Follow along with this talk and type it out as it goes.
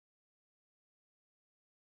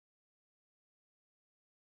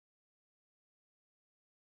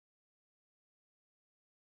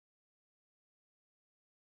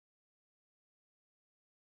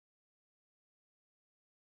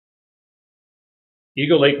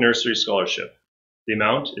Eagle Lake Nursery Scholarship. The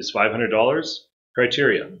amount is $500.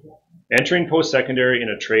 Criteria: entering post-secondary in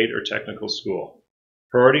a trade or technical school.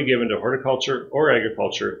 Priority given to horticulture or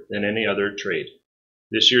agriculture than any other trade.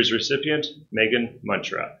 This year's recipient, Megan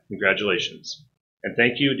Muntrat. Congratulations. And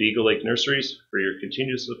thank you to Eagle Lake Nurseries for your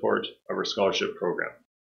continued support of our scholarship program.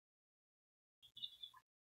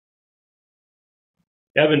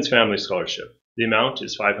 Evans Family Scholarship. The amount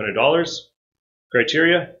is $500.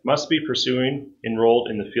 Criteria: must be pursuing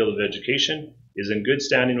enrolled in the field of education, is in good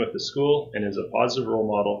standing with the school, and is a positive role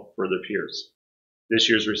model for their peers. This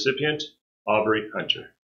year's recipient, Aubrey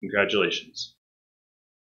Hunter. Congratulations.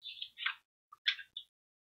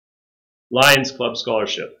 Lions Club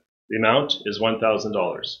Scholarship. The amount is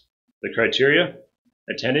 $1,000. The criteria: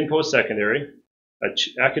 attending post-secondary,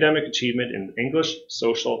 academic achievement in English,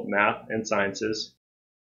 social, math, and sciences,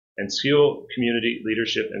 and school community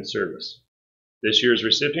leadership and service. This year's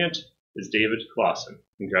recipient is David Clausen.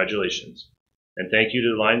 Congratulations. And thank you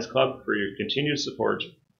to the Lions Club for your continued support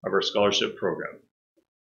of our scholarship program.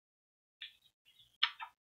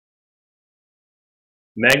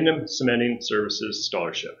 Magnum Cementing Services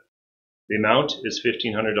Scholarship. The amount is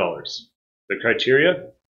 $1,500. The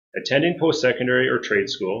criteria: attending post-secondary or trade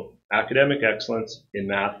school, academic excellence in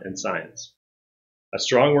math and science, a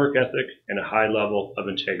strong work ethic, and a high level of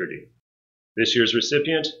integrity. This year's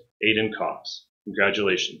recipient, Aidan Cox.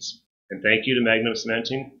 Congratulations. And thank you to Magnum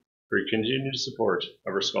Cementing for your continued support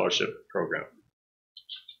of our scholarship program.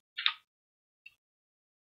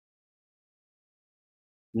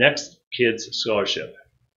 Next Kids Scholarship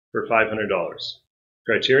for $500.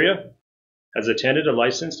 Criteria: has attended a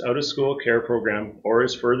licensed out-of-school care program or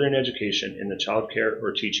is further in education in the child care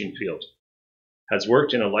or teaching field, has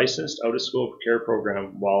worked in a licensed out-of-school care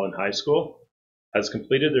program while in high school, has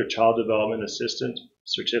completed their Child Development Assistant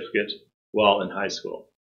Certificate while in high school.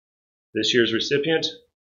 This year's recipient,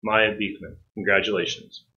 Maya Beekman.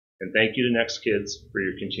 Congratulations. And thank you to Next Kids for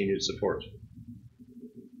your continued support.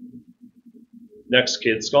 Next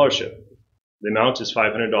Kids Scholarship. The amount is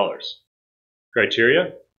 $500.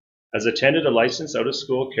 Criteria: has attended a licensed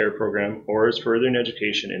out-of-school care program or is further in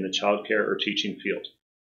education in the child care or teaching field,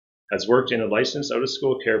 has worked in a licensed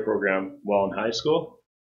out-of-school care program while in high school,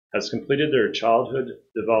 has completed their Childhood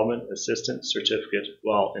Development Assistant Certificate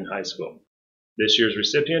while in high school. This year's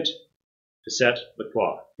recipient, Cassette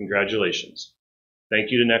Lacroix. Congratulations.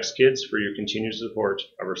 Thank you to Next Kids for your continued support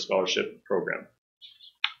of our scholarship program.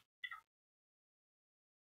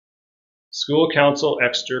 School Council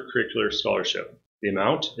Extracurricular Scholarship. The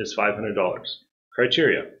amount is $500.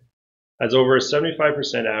 Criteria: has over a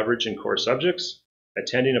 75% average in core subjects,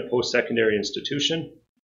 attending a post-secondary institution,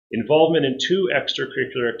 involvement in 2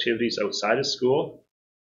 extracurricular activities outside of school.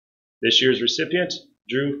 This year's recipient,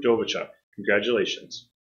 Drew Dovachuk. Congratulations.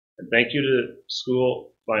 And thank you to the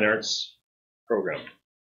School Fine Arts Program.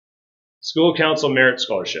 School Council Merit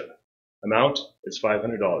Scholarship. Amount is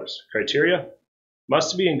 $500. Criteria: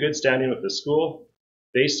 must be in good standing with the school,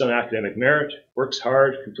 based on academic merit, works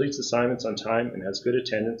hard, completes assignments on time, and has good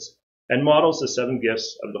attendance, and models the 7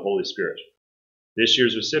 gifts of the Holy Spirit. This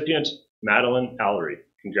year's recipient, Madeline Allery.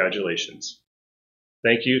 Congratulations.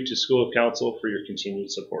 Thank you to School Council for your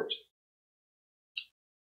continued support.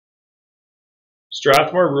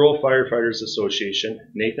 Strathmore Rural Firefighters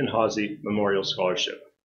Association Nathan Hawsey Memorial Scholarship.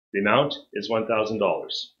 The amount is $1,000.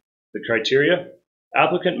 The criteria: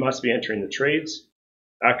 applicant must be entering the trades,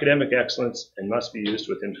 academic excellence, and must be used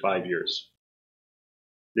within 5 years.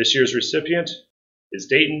 This year's recipient is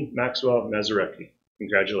Dayton Maxwell Mazarecki.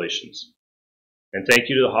 Congratulations. And thank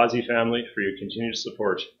you to the Hawsey family for your continued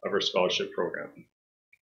support of our scholarship program.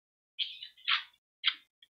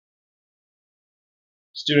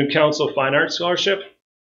 Student Council Fine Arts Scholarship.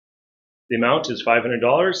 The amount is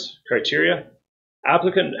 $500. Criteria: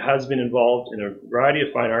 applicant has been involved in a variety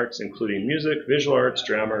of fine arts, including music, visual arts,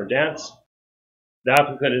 drama, and dance. The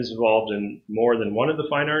applicant is involved in more than one of the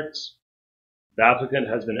fine arts. The applicant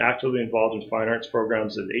has been actively involved in fine arts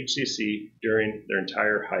programs at HCC during their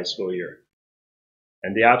entire high school year.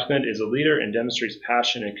 And the applicant is a leader and demonstrates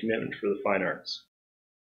passion and commitment for the fine arts.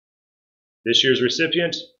 This year's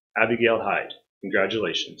recipient, Abigail Hyde.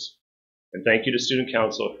 Congratulations. And thank you to Student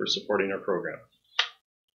Council for supporting our program.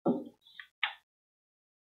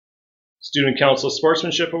 Student Council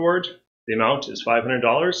Sportsmanship Award. The amount is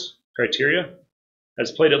 $500. Criteria: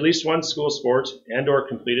 has played at least one school sport and or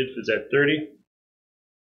completed Phys Ed 30.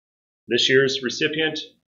 This year's recipient,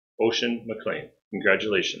 Ocean McLean.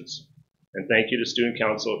 Congratulations. And thank you to Student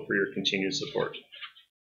Council for your continued support.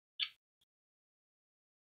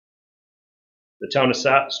 The town of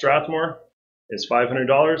Strathmore is $500.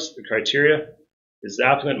 The criteria: is the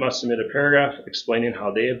applicant must submit a paragraph explaining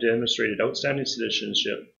how they have demonstrated outstanding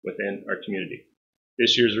citizenship within our community.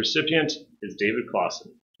 This year's recipient is David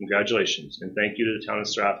Clausen. Congratulations, and thank you to the town of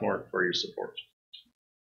Strathmore for your support.